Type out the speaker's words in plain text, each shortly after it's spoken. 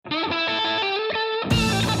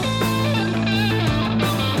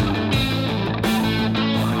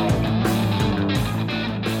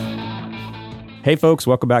Hey folks,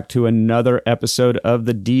 welcome back to another episode of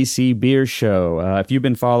the DC Beer Show. If you've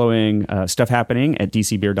been following stuff happening at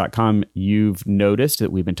dcbeer.com, you've noticed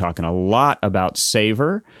that we've been talking a lot about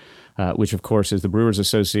Savor, which of course is the Brewers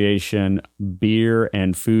Association beer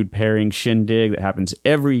and food pairing shindig that happens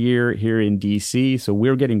every year here in DC. So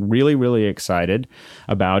we're getting really, really excited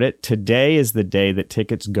about it. Today is the day that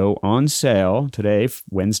tickets go on sale. Today,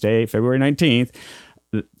 Wednesday, February 19th.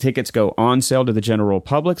 The tickets go on sale to the general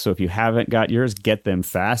public, so if you haven't got yours, get them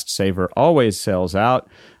fast. Savor always sells out,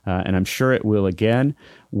 and I'm sure it will again.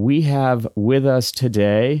 We have with us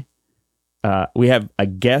today, we have a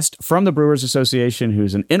guest from the Brewers Association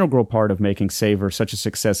who's an integral part of making Savor such a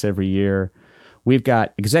success every year. We've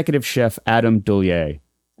got Executive Chef Adam Dulye.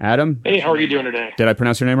 Adam? Hey, how are you doing today? Did I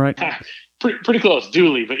pronounce your name right? Pretty close.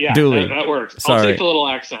 Dulye, but yeah, Dulye. That works. Sorry. I'll take the little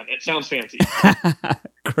accent. It sounds fancy.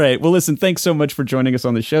 Great. Well, listen, thanks so much for joining us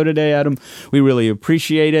on the show today, Adam. We really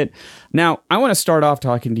appreciate it. Now, I want to start off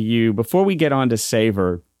talking to you. Before we get on to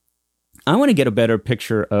Savor, I want to get a better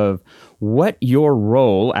picture of what your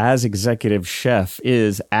role as executive chef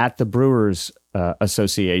is at the Brewers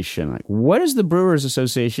Association. Like, what does the Brewers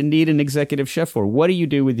Association need an executive chef for? What do you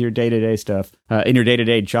do with your day-to-day stuff in your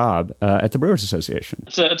day-to-day job at the Brewers Association?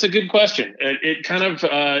 It's a good question. It kind of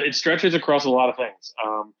it stretches across a lot of things.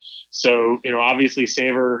 So, obviously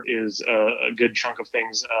Savor is a good chunk of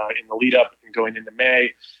things in the lead up and going into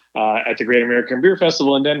May. At the Great American Beer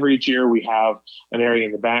Festival in Denver each year, we have an area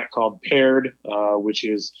in the back called Paired, which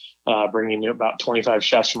is bringing about 25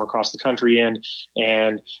 chefs from across the country in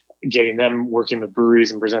and getting them working with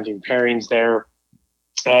breweries and presenting pairings there.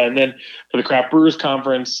 And then for the Craft Brewers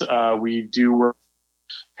Conference, we do work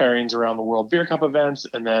pairings around the World Beer Cup events,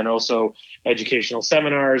 and then also educational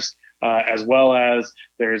seminars, as well as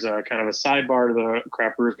there's a kind of a sidebar to the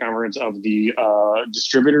Craft Brewers Conference of the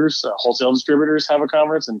distributors, wholesale distributors have a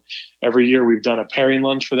conference. And every year we've done a pairing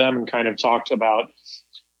lunch for them and kind of talked about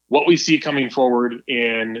what we see coming forward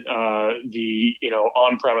in the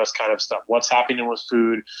on-premise kind of stuff, what's happening with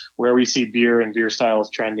food, where we see beer and beer styles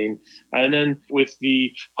trending. And then with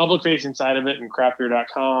the public-facing side of it and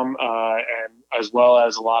craftbeer.com, and as well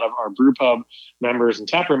as a lot of our brewpub members and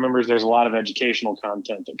taproom members, there's a lot of educational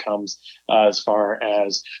content that comes as far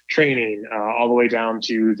as training, all the way down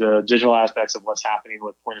to the digital aspects of what's happening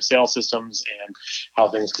with point-of-sale systems and how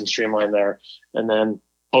things can streamline there. And then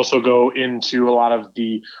also go into a lot of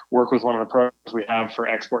the work with one of the programs we have for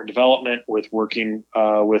export development with working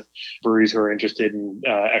with breweries who are interested in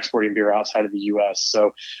exporting beer outside of the U.S.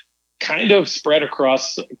 So kind of spread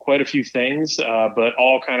across quite a few things, but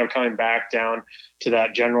all kind of coming back down to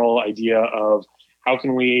that general idea of how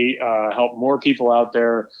can we help more people out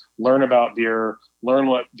there learn about beer, learn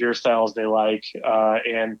what beer styles they like,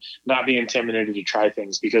 and not be intimidated to try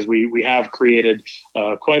things, because we have created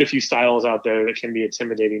quite a few styles out there that can be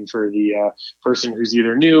intimidating for the person who's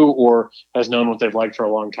either new or has known what they've liked for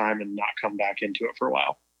a long time and not come back into it for a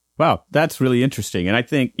while. Wow, that's really interesting. And I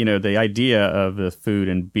think, the idea of the food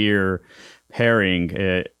and beer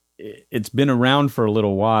pairing, it's been around for a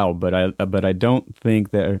little while, but I don't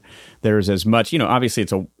think there's as much. Obviously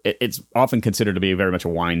it's often considered to be very much a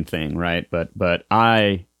wine thing, right? But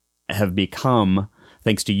I have become,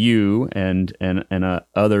 thanks to you and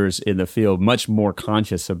others in the field, much more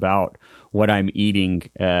conscious about what I'm eating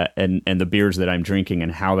and the beers that I'm drinking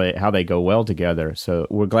and how they go well together. So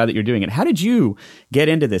we're glad that you're doing it. How did you get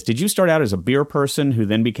into this? Did you start out as a beer person who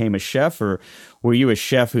then became a chef, or were you a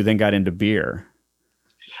chef who then got into beer?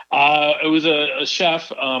 It was a chef,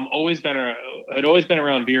 had always been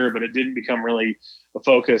around beer, but it didn't become really a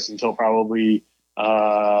focus until probably,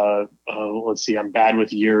 let's see, I'm bad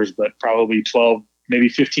with years, but probably 12, maybe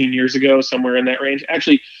 15 years ago, somewhere in that range.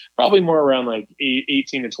 Actually, probably more around like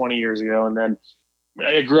 18 to 20 years ago. And then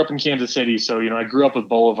I grew up in Kansas City. So, I grew up with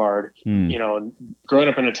Boulevard, and growing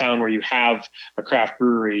up in a town where you have a craft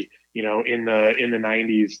brewery, in the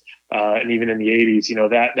 90s, and even in the 80s,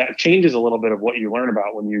 that changes a little bit of what you learn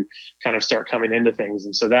about when you kind of start coming into things.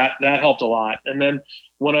 And so that helped a lot. And then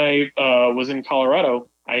when I was in Colorado,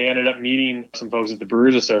 I ended up meeting some folks at the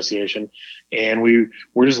Brewers Association, and we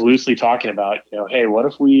were just loosely talking about, hey, what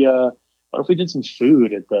if we did some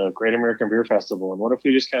food at the Great American Beer Festival? And what if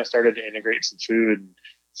we just kind of started to integrate some food and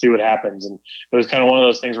see what happens? And it was kind of one of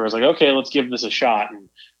those things where I was like, okay, let's give this a shot. And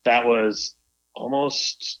that was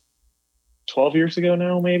almost 12 years ago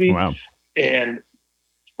now, maybe. Wow. And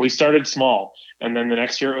we started small. And then the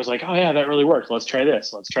next year it was like, oh yeah, that really worked. Let's try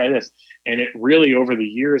this. And it really, over the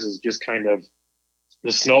years, is just kind of,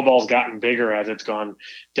 the snowball's gotten bigger as it's gone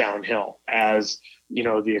downhill, as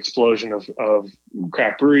the explosion of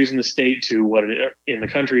craft breweries in the state to what it in the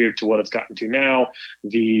country to what it's gotten to now,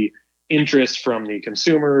 the interest from the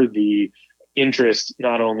consumer, the interest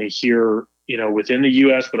not only here, within the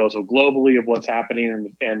U.S., but also globally of what's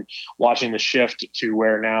happening, and watching the shift to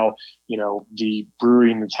where now, the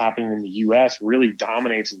brewing that's happening in the U.S. really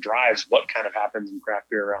dominates and drives what kind of happens in craft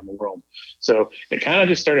beer around the world. So it kind of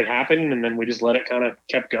just started happening, and then we just let it kind of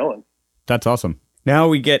kept going. That's awesome. Now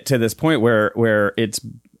we get to this point where it's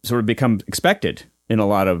sort of become expected in a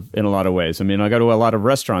lot of ways. I mean, I go to a lot of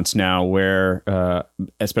restaurants now where,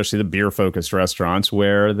 especially the beer-focused restaurants,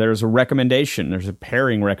 where there's a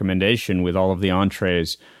pairing recommendation with all of the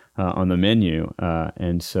entrees on the menu.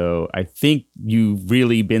 And so I think you've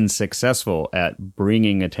really been successful at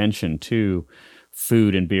bringing attention to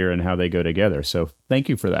food and beer and how they go together. So thank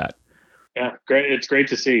you for that. Yeah, great. It's great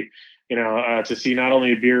to see, to see not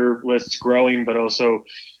only beer lists growing, but also,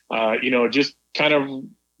 just kind of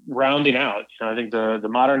rounding out. I think the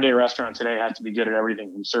modern day restaurant today has to be good at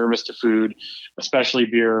everything from service to food, especially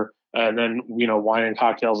beer, and then wine and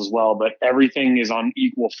cocktails as well. But everything is on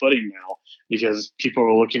equal footing now because people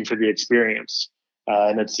are looking for the experience,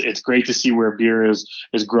 and it's great to see where beer is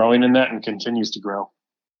growing in that and continues to grow.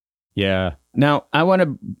 Yeah. Now I want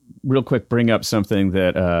to real quick bring up something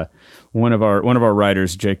that one of our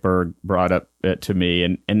writers, Jake Berg, brought up to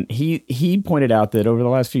me, and he pointed out that over the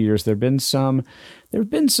last few years there have been some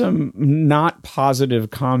not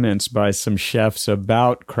positive comments by some chefs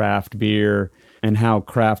about craft beer and how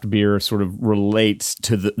craft beer sort of relates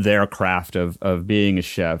to their craft of being a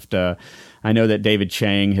chef. I know that David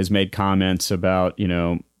Chang has made comments about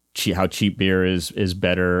how cheap beer is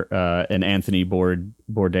better, and Anthony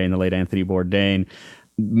Bourdain, the late Anthony Bourdain,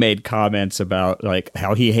 made comments about like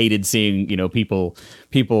how he hated seeing people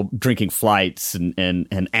drinking flights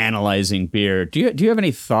and analyzing beer. Do you have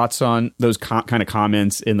any thoughts on those kind of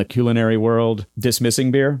comments in the culinary world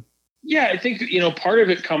dismissing beer? Yeah, I think part of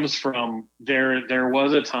it comes from there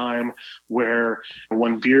was a time where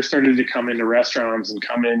when beer started to come into restaurants and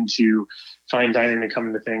come into fine dining and come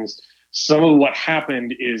into things, some of what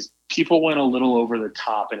happened is people went a little over the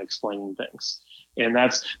top in explaining things. And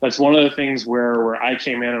that's one of the things where I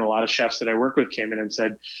came in, and a lot of chefs that I work with came in and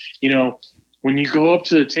said, when you go up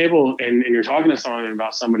to the table and you're talking to someone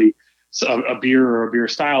about somebody, a beer or a beer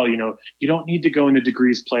style, you don't need to go into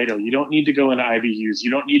degrees Plato. You don't need to go into IBUs.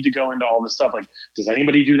 You don't need to go into all this stuff. Like, does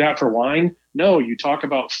anybody do that for wine? No, you talk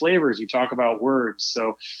about flavors. You talk about words.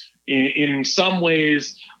 So in some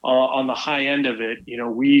ways, on the high end of it,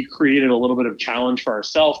 we created a little bit of challenge for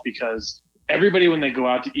ourselves because everybody, when they go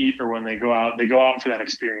out to eat or when they go out for that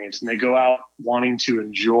experience, and they go out wanting to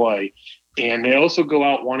enjoy, and they also go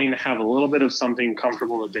out wanting to have a little bit of something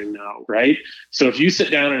comfortable that they know, right? So if you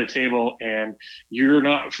sit down at a table and you're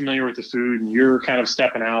not familiar with the food and you're kind of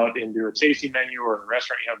stepping out into a tasting menu or a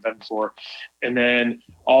restaurant you haven't been before, and then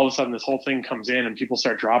all of a sudden this whole thing comes in and people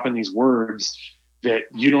start dropping these words that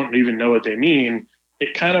you don't even know what they mean,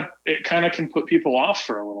 it kind of can put people off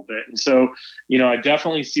for a little bit. And so, I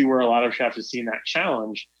definitely see where a lot of chefs have seen that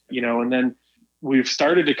challenge, and then we've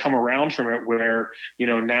started to come around from it where,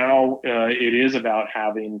 now it is about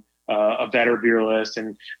having a better beer list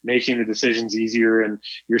and making the decisions easier. And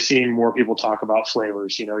you're seeing more people talk about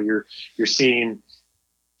flavors. You're seeing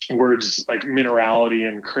words like minerality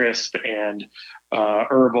and crisp and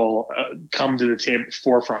herbal come to the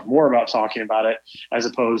forefront more about talking about it, as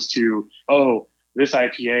opposed to, this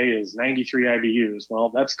IPA is 93 IBUs. Well,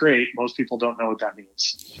 that's great. Most people don't know what that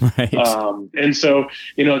means. Right. And so,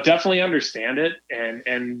 definitely understand it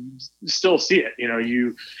and still see it.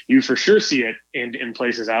 You for sure see it in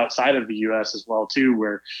places outside of the US as well too,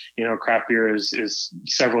 where, craft beer is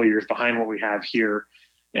several years behind what we have here.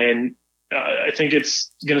 And I think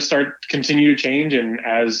it's going to continue to change. And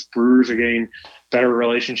as brewers are getting better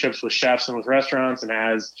relationships with chefs and with restaurants, and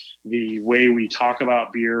as the way we talk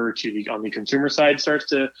about beer on the consumer side starts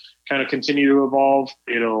to kind of continue to evolve,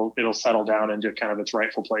 it'll settle down into kind of its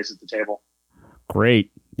rightful place at the table.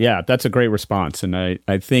 Great. Yeah, that's a great response. And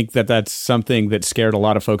I think that's something that scared a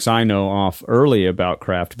lot of folks I know off early about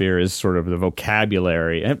craft beer is sort of the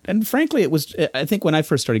vocabulary. And frankly, I think when I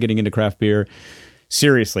first started getting into craft beer,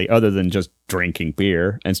 seriously, other than just drinking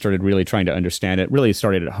beer and started really trying to understand it, really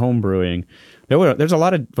started at home brewing, there's a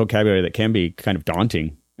lot of vocabulary that can be kind of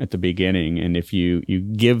daunting at the beginning. And if you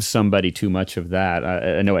give somebody too much of that,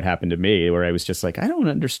 I know it happened to me where I was just like, I don't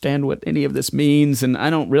understand what any of this means. And I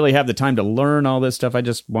don't really have the time to learn all this stuff. I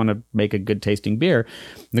just want to make a good tasting beer.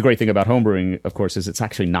 And the great thing about homebrewing, of course, is it's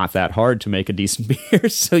actually not that hard to make a decent beer.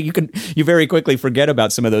 So you very quickly forget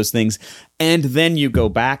about some of those things. And then you go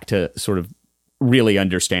back to sort of really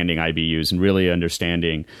understanding IBUs and really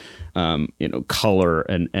understanding color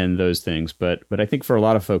and those things. But I think for a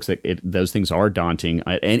lot of folks that those things are daunting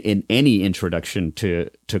in any introduction to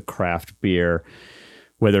craft beer,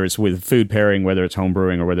 whether it's with food pairing, whether it's home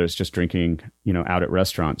brewing, or whether it's just drinking, out at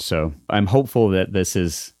restaurants. So I'm hopeful that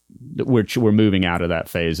we're moving out of that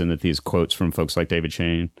phase, and that these quotes from folks like David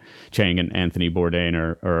Chang and Anthony Bourdain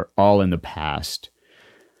are all in the past.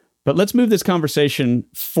 But let's move this conversation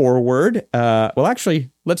forward.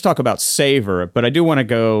 Actually, let's talk about Savor. But I do want to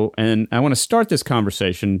go, and I want to start this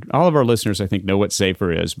conversation. All of our listeners, I think, know what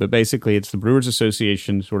Savor is. But basically, it's the Brewers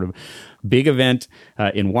Association sort of big event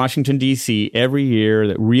in Washington, D.C. every year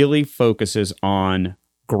that really focuses on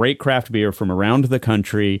great craft beer from around the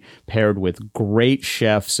country, paired with great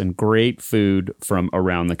chefs and great food from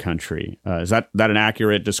around the country. Is that an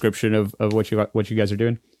accurate description of what you guys are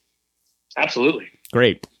doing? Absolutely.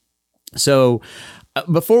 Great. So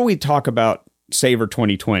before we talk about Savor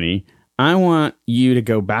 2020, I want you to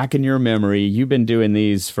go back in your memory. You've been doing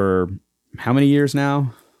these for how many years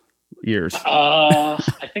now? Years.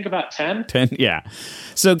 I think about 10. 10, yeah.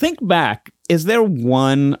 So think back. Is there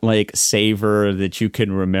one Savor that you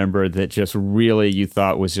can remember that just really you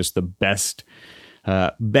thought was just the best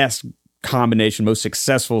combination, most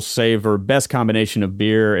successful Savor, best combination of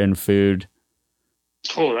beer and food?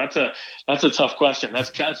 Oh, that's a tough question. That's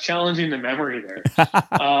challenging the memory there.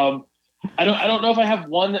 I don't know if I have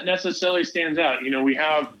one that necessarily stands out. We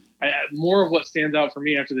have more of what stands out for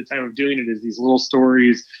me after the time of doing it is these little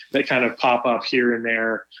stories that kind of pop up here and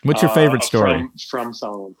there. What's your favorite story from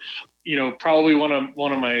someone? Probably one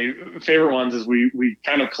of my favorite ones is we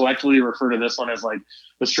kind of collectively refer to this one as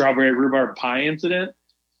the strawberry rhubarb pie incident.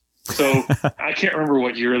 So I can't remember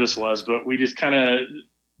what year this was, but we just kind of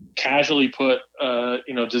casually put,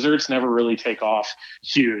 desserts never really take off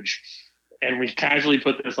huge. And we casually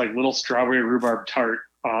put this little strawberry rhubarb tart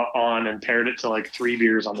on and paired it to 3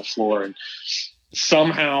 beers on the floor. And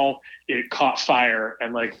somehow it caught fire.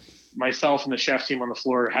 And myself and the chef team on the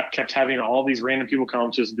floor kept having all these random people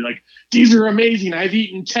come to us and be like, these are amazing. I've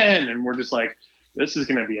eaten 10. And we're just like, this is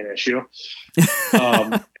going to be an issue.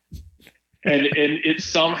 And it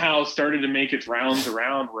somehow started to make its rounds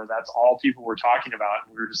around where that's all people were talking about.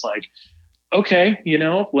 And we were just like, okay,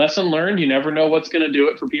 lesson learned. You never know what's going to do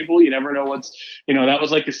it for people. You never know what's, that was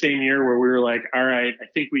the same year where we were like, all right, I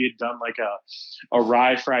think we had done a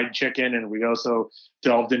rye fried chicken. And we also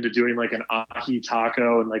delved into doing an ahi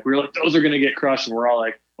taco. And we were like, those are going to get crushed. And we're all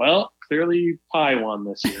like, well, clearly pie won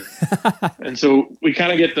this year. And so we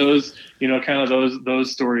kind of get those, kind of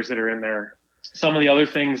those stories that are in there. Some of the other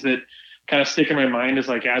things that kind of stick in my mind is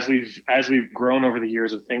as we've grown over the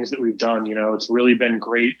years of things that we've done, it's really been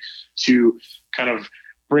great to kind of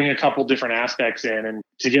bring a couple different aspects in and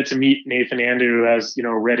to get to meet Nathan Andu, who has,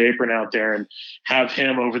 Red Apron out there, and have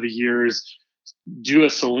him over the years do a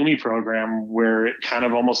salumi program where it kind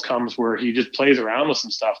of almost comes where he just plays around with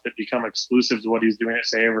some stuff that become exclusive to what he's doing at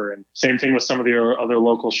Savor. And same thing with some of the other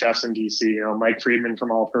local chefs in DC. Mike Friedman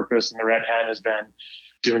from All Purpose and the Red Hen has been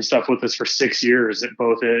doing stuff with us for 6 years,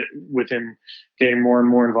 with him getting more and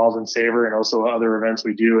more involved in Savor and also other events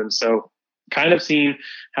we do. And so kind of seeing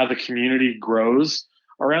how the community grows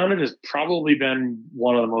around it has probably been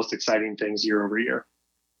one of the most exciting things year over year.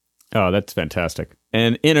 Oh, that's fantastic.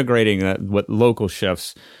 And integrating that what local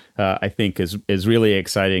chefs, I think is really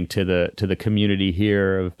exciting to the community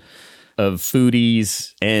here of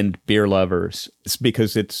foodies and beer lovers. It's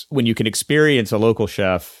because it's when you can experience a local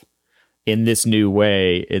chef in this new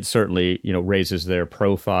way, it certainly, raises their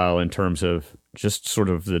profile in terms of just sort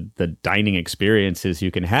of the dining experiences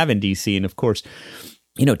you can have in DC. And of course,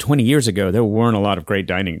 20 years ago, there weren't a lot of great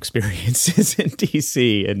dining experiences in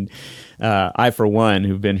DC. And I, for one,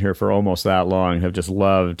 who've been here for almost that long, have just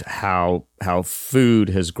loved how food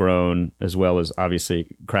has grown, as well as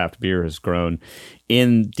obviously craft beer has grown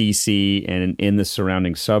in DC and in the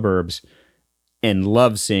surrounding suburbs. And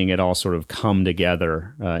love seeing it all sort of come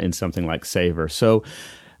together in something like Savor. So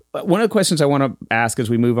one of the questions I want to ask as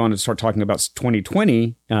we move on and start talking about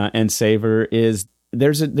 2020 and Savor is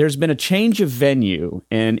there's been a change of venue.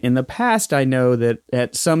 And in the past, I know that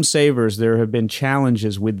at some Savors, there have been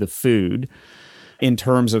challenges with the food in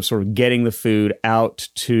terms of sort of getting the food out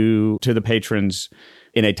to the patrons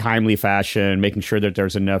in a timely fashion, making sure that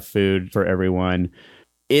there's enough food for everyone.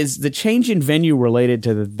 Is the change in venue related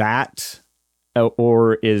to that?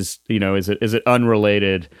 Or is it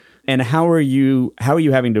unrelated? And how are you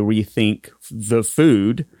having to rethink the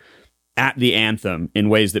food at the Anthem in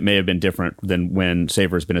ways that may have been different than when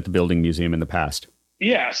Savor has been at the Building Museum in the past?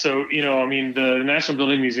 Yeah, so I mean, the National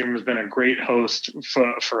Building Museum has been a great host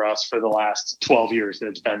for us for the last 12 years that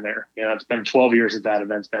it's been there. It's been 12 years that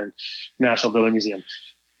event's been National Building Museum.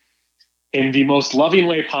 In the most loving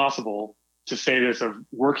way possible to say this, of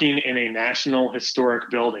working in a national historic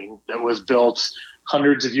building that was built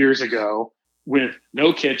hundreds of years ago with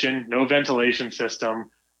no kitchen, no ventilation system,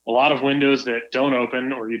 a lot of windows that don't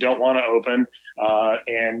open or you don't want to open,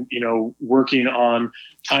 and working on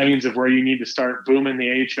timings of where you need to start booming the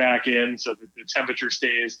HVAC in so that the temperature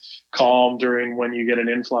stays calm during when you get an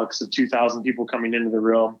influx of 2,000 people coming into the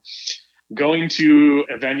room. Going to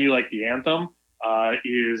a venue like the Anthem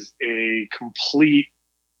is a complete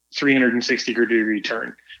 360-degree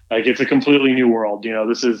turn. Like, it's a completely new world.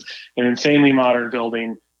 This is an insanely modern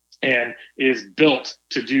building and is built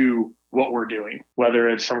to do what we're doing, whether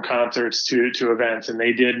it's from concerts to events. And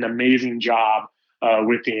they did an amazing job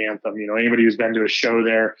with the Anthem. Anybody who's been to a show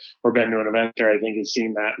there or been to an event there, I think, has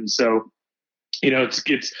seen that. And so,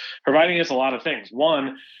 it's providing us a lot of things.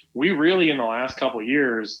 One, we really, in the last couple of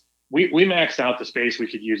years, we maxed out the space we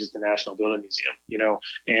could use at the National Building Museum,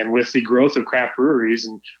 and with the growth of craft breweries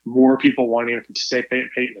and more people wanting to participate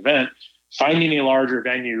in an event, finding a larger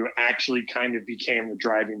venue actually kind of became the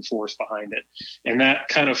driving force behind it. And that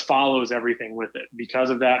kind of follows everything with it. Because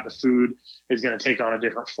of that, the food is going to take on a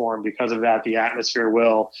different form. Because of that, the atmosphere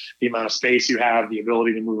will, the amount of space you have, the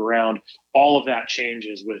ability to move around, all of that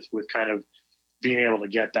changes with kind of being able to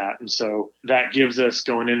get that. And so that gives us,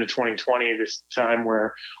 going into 2020, this time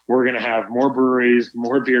where we're going to have more breweries,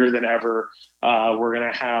 more beer than ever. We're going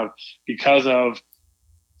to have, because of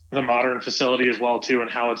the modern facility as well too, and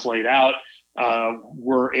how it's laid out,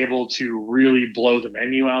 we're able to really blow the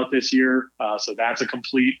menu out this year. So that's a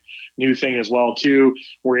complete new thing as well too.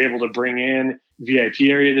 We're able to bring in VIP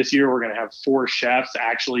area this year. We're going to have 4 chefs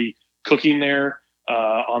actually cooking there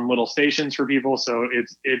on little stations for people. So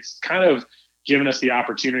it's kind of given us the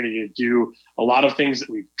opportunity to do a lot of things that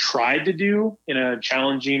we've tried to do in a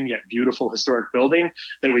challenging yet beautiful historic building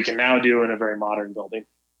that we can now do in a very modern building.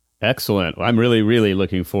 Excellent. I'm really, really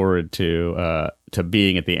looking forward to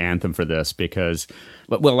being at the Anthem for this because,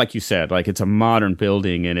 well, like you said, like, it's a modern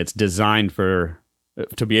building and it's designed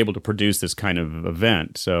to be able to produce this kind of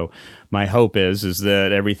event. So my hope is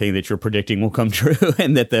that everything that you're predicting will come true,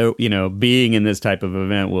 and that being in this type of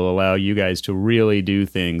event will allow you guys to really do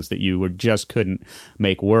things that you just couldn't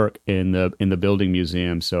make work in the building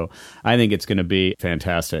museum. So I think it's going to be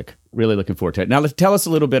fantastic. Really looking forward to it. Now, let's tell us a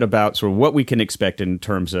little bit about sort of what we can expect in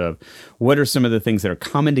terms of what are some of the things that are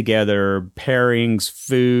coming together, pairings,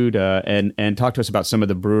 food, and talk to us about some of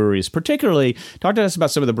the breweries. Particularly, talk to us about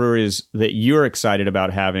some of the breweries that you're excited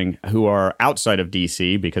about having who are outside of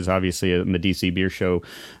DC, because obviously in the DC Beer Show,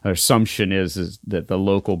 our assumption is that the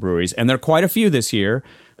local breweries, and there are quite a few this year.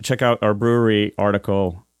 Check out our brewery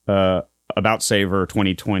article about Savor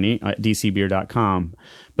 2020 at dcbeer.com.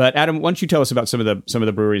 But Adam, why don't you tell us about some of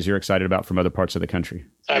the breweries you're excited about from other parts of the country?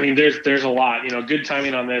 I mean, there's a lot. Good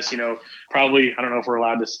timing on this. Probably, I don't know if we're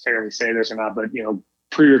allowed to fairly say this or not, but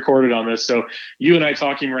pre-recorded on this. So you and I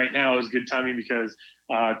talking right now is good timing because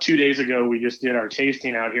 2 days ago we just did our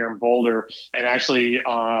tasting out here in Boulder, and actually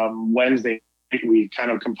Wednesday we kind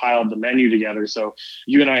of compiled the menu together. So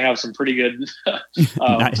you and I have some pretty good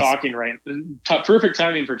Nice. talking perfect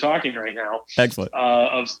timing for talking right now. Excellent.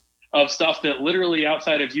 Of stuff that literally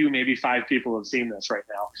outside of you, maybe 5 people have seen this right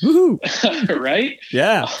now. Woohoo. Right?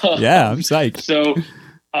 Yeah. I'm psyched. So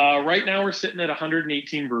right now we're sitting at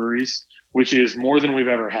 118 breweries, which is more than we've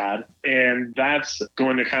ever had. And that's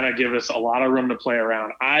going to kind of give us a lot of room to play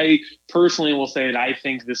around. I personally will say that I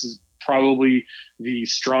think this is probably the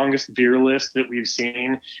strongest beer list that we've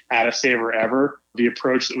seen at a Savor ever. The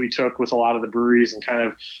approach that we took with a lot of the breweries and kind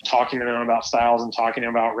of talking to them about styles and talking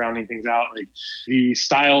about rounding things out, like the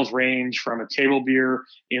styles range from a table beer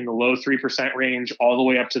in the low 3% range all the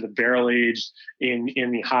way up to the barrel aged in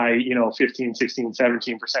the high, 15, 16,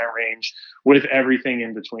 17% range, with everything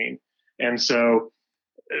in between. And so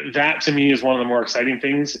that to me is one of the more exciting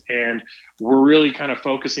things. And we're really kind of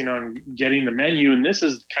focusing on getting the menu. And this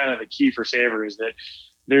is kind of the key for Savor, is that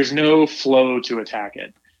there's no flow to attack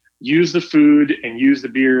it. Use the food and use the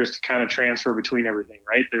beers to kind of transfer between everything,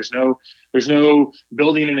 right? There's no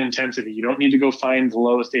building an intensity. You don't need to go find the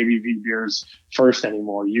lowest ABV beers first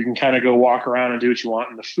anymore. You can kind of go walk around and do what you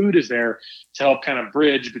want. And the food is there to help kind of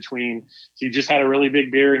bridge between, if you just had a really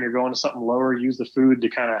big beer and you're going to something lower, use the food to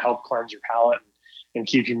kind of help cleanse your palate and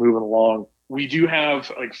keep you moving along. We do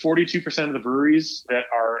have like 42% of the breweries that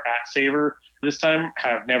are at Savor this time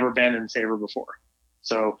have never been in Savor before.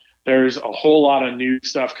 So there's a whole lot of new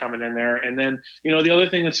stuff coming in there. And then, the other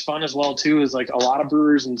thing that's fun as well too is like a lot of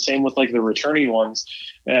brewers, and same with like the returning ones,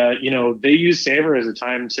 they use Savor as a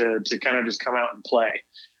time to kind of just come out and play.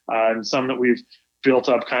 And some that we've built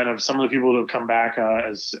up, kind of some of the people who have come back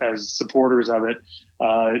as supporters of it,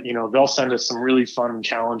 they'll send us some really fun and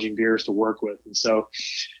challenging beers to work with. And so,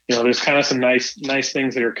 there's kind of some nice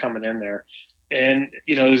things that are coming in there. And,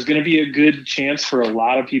 there's going to be a good chance for a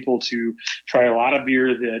lot of people to try a lot of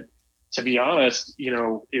beer that, to be honest,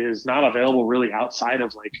 is not available really outside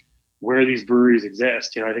of like where these breweries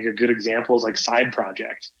exist. I think a good example is like Side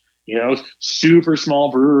Project, super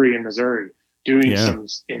small brewery in Missouri doing some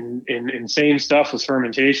insane stuff with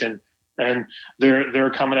fermentation, and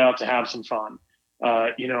they're coming out to have some fun.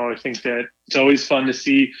 I think that it's always fun to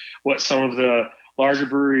see what some of the larger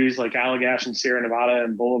breweries like Allagash and Sierra Nevada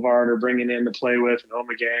and Boulevard are bringing in to play with, and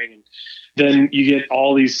Omegang. And then you get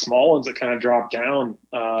all these small ones that kind of drop down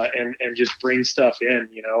and just bring stuff in,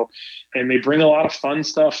 and they bring a lot of fun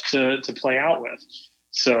stuff to play out with.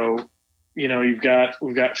 So, we've got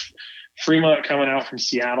Fremont coming out from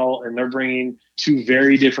Seattle, and they're bringing two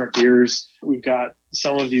very different beers. We've got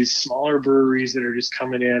some of these smaller breweries that are just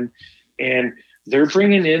coming in, and they're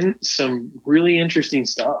bringing in some really interesting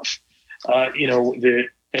stuff. That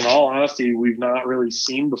in all honesty, we've not really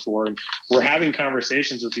seen before. And we're having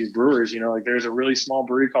conversations with these brewers, like there's a really small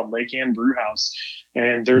brewery called Lake Ann Brew House,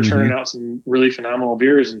 and they're turning out some really phenomenal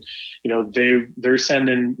beers. And, they're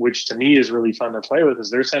sending, which to me is really fun to play with,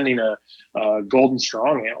 is they're sending a Golden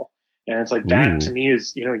Strong Ale. And it's like, that to me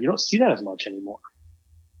is, you don't see that as much anymore.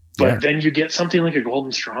 But then you get something like a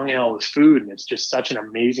Golden Strong Ale with food, and it's just such an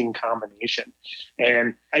amazing combination.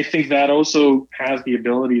 And I think that also has the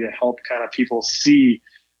ability to help kind of people see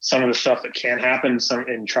some of the stuff that can happen,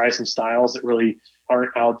 and try some styles that really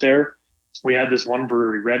aren't out there. We had this one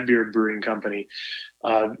brewery, Redbeard Brewing Company,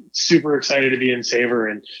 super excited to be in Savor,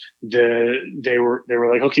 and they were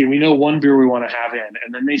like, okay, we know one beer we want to have in,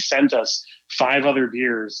 and then they sent us 5 other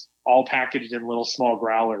beers, all packaged in little small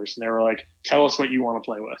growlers, and they were like, tell us what you want to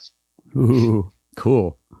play with. Ooh,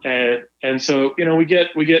 cool. And so we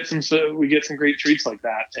get some great treats like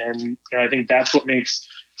that, and I think that's what makes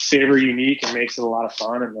Savor unique and makes it a lot of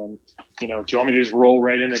fun. And then do you want me to just roll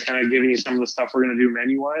right into kind of giving you some of the stuff we're going to do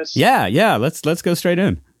menu wise? Yeah, let's go straight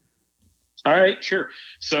in. All right, sure.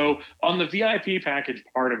 So on the VIP package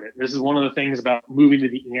part of it, this is one of the things about moving to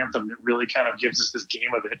the Anthem that really kind of gives us this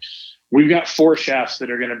game of it. We've got 4 chefs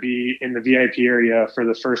that are going to be in the VIP area for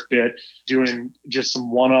the first bit, doing just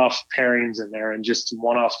some one-off pairings in there and just some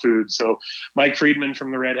one-off food. So Mike Friedman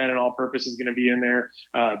from the Redhead and All Purpose is going to be in there.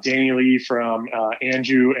 Danny Lee from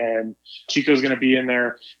Anjou and Chico's going to be in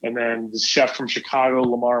there. And then the chef from Chicago,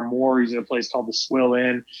 Lamar Moore, he's in a place called the Swill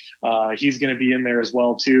Inn. He's going to be in there as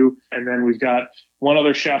well, too. And then we've got one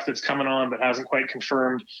other chef that's coming on but hasn't quite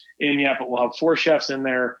confirmed in yet, but we'll have 4 chefs in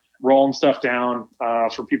there rolling stuff down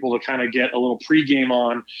for people to kind of get a little pregame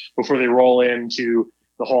on before they roll into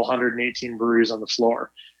the whole 118 breweries on the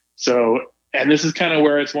floor. So, and this is kind of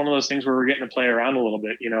where it's one of those things where we're getting to play around a little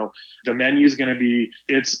bit. The menu is going to be,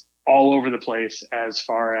 it's all over the place as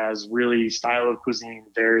far as really style of cuisine.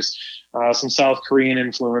 There's some South Korean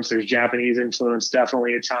influence. There's Japanese influence,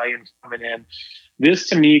 definitely Italian coming in. This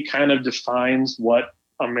to me kind of defines what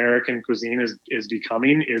American cuisine is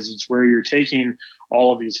becoming. It's where you're taking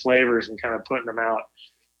all of these flavors and kind of putting them out.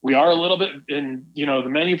 We are a little bit in, the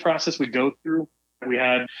menu process we go through. We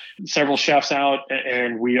had several chefs out,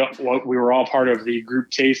 and we were all part of the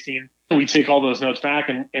group tasting. We take all those notes back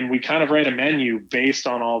and we kind of write a menu based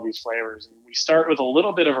on all these flavors. And we start with a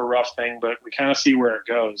little bit of a rough thing, but we kind of see where it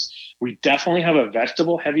goes. We definitely have a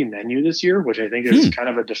vegetable heavy menu this year, which I think is kind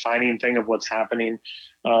of a defining thing of what's happening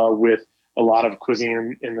with a lot of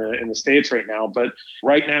cuisine in the States right now. But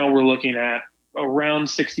right now we're looking at around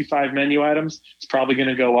 65 menu items. It's probably going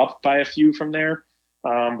to go up by a few from there.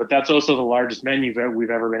 But that's also the largest menu that we've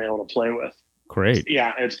ever been able to play with. Great.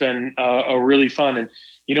 Yeah, it's been a really fun. And,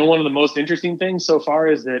 one of the most interesting things so far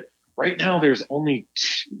is that right now there's only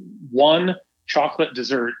 1 chocolate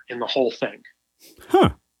dessert in the whole thing.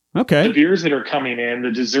 Huh. Okay. The beers that are coming in,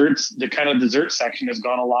 the kind of dessert section has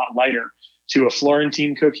gone a lot lighter to a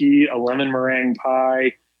Florentine cookie, a lemon meringue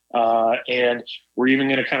pie, and we're even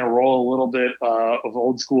going to kind of roll a little bit of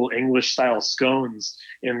old school English style scones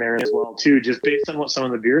in there as well too, just based on what some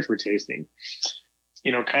of the beers we're tasting.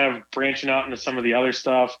 Kind of branching out into some of the other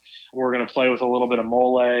stuff. We're going to play with a little bit of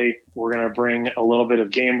mole. We're going to bring a little bit of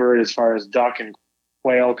game bird as far as duck and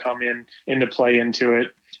quail come into play into it.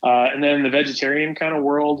 And then in the vegetarian kind of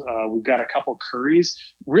world, we've got a couple curries.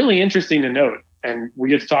 Really interesting to note, and we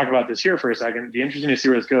get to talk about this here for a second. It'd be interesting to see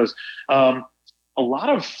where this goes. a lot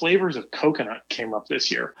of flavors of coconut came up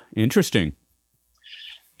this year. Interesting.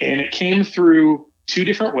 And it came through two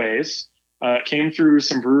different ways. It came through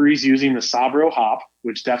some breweries using the Sabro hop,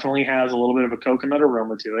 which definitely has a little bit of a coconut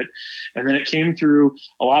aroma to it. And then it came through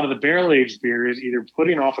a lot of the barrel-aged beers, either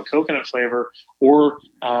putting off a coconut flavor or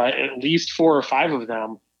at least 4 or 5 of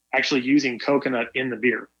them actually using coconut in the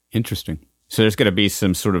beer. Interesting. So there's going to be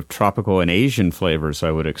some sort of tropical and Asian flavors, I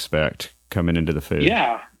would expect, coming into the food.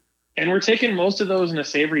 Yeah. And we're taking most of those in a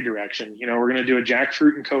savory direction. You know, we're going to do a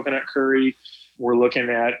jackfruit and coconut curry. We're looking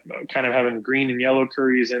at kind of having green and yellow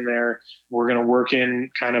curries in there. We're going to work in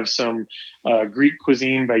kind of some Greek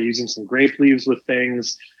cuisine by using some grape leaves with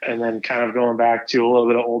things, and then kind of going back to a little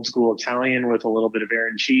bit of old school Italian with a little bit of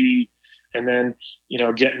arancini, and then, you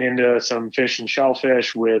know, getting into some fish and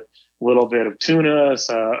shellfish with a little bit of tuna,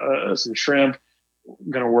 some shrimp.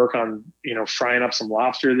 Going to work on, you know, frying up some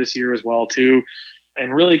lobster this year as well too.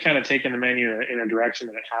 And really kind of taking the menu in a direction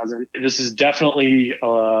that it hasn't. This is definitely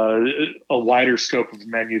a wider scope of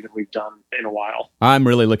menu than we've done in a while. I'm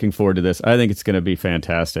really looking forward to this. I think it's going to be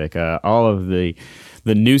fantastic. All of the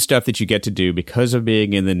new stuff that you get to do because of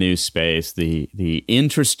being in the new space, the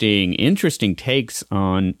interesting takes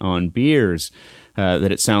on beers that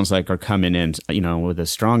it sounds like are coming in, you know, with a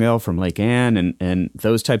strong ale from Lake Anne and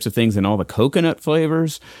those types of things, and all the coconut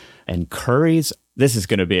flavors and curries. This is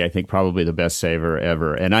going to be, I think, probably the best savor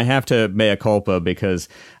ever. And I have to mea culpa because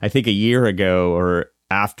I think a year ago or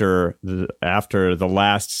after the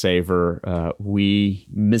last savor, we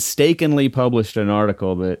mistakenly published an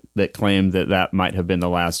article that claimed that might have been the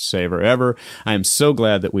last savor ever. I'm so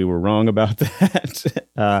glad that we were wrong about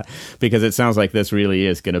that because it sounds like this really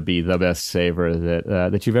is going to be the best savor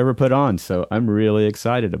that you've ever put on. So I'm really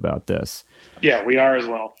excited about this. Yeah, we are as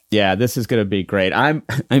well. Yeah, this is going to be great. I'm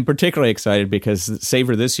particularly excited because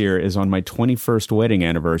Savor this year is on my 21st wedding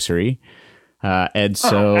anniversary. And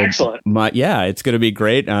so, excellent. It's going to be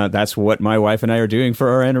great. That's what my wife and I are doing for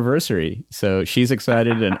our anniversary. So she's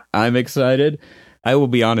excited and I'm excited. I will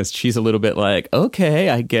be honest, she's a little bit like, okay,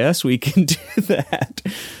 I guess we can do that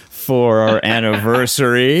for our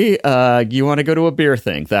anniversary. You want to go to a beer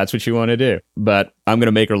thing? That's what you want to do. But I'm going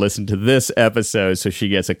to make her listen to this episode so she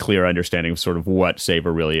gets a clear understanding of sort of what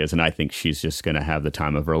Savor really is. And I think she's just going to have the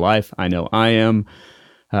time of her life. I know I am.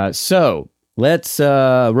 So let's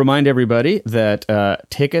remind everybody that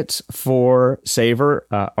tickets for Savor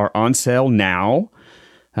are on sale now.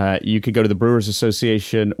 You could go to the Brewers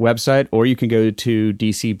Association website, or you can go to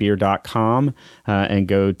dcbeer.com and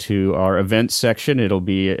go to our events section.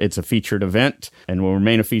 It's a featured event and will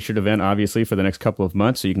remain a featured event, obviously, for the next couple of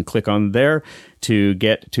months. So you can click on there to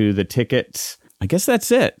get to the tickets. I guess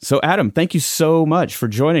that's it. So, Adam, thank you so much for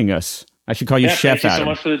joining us. I should call you Chef Adam. Thank you so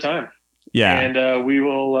much for the time. Yeah. And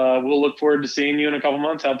we'll look forward to seeing you in a couple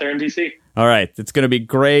months out there in DC. All right. It's going to be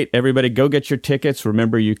great. Everybody go get your tickets.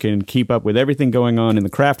 Remember, you can keep up with everything going on in the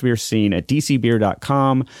craft beer scene at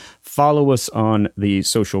dcbeer.com. Follow us on the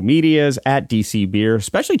social medias at dcbeer.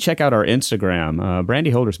 Especially check out our Instagram.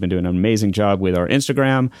 Brandy Holder's been doing an amazing job with our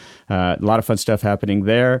Instagram. A lot of fun stuff happening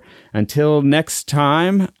there. Until next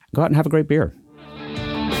time, go out and have a great beer.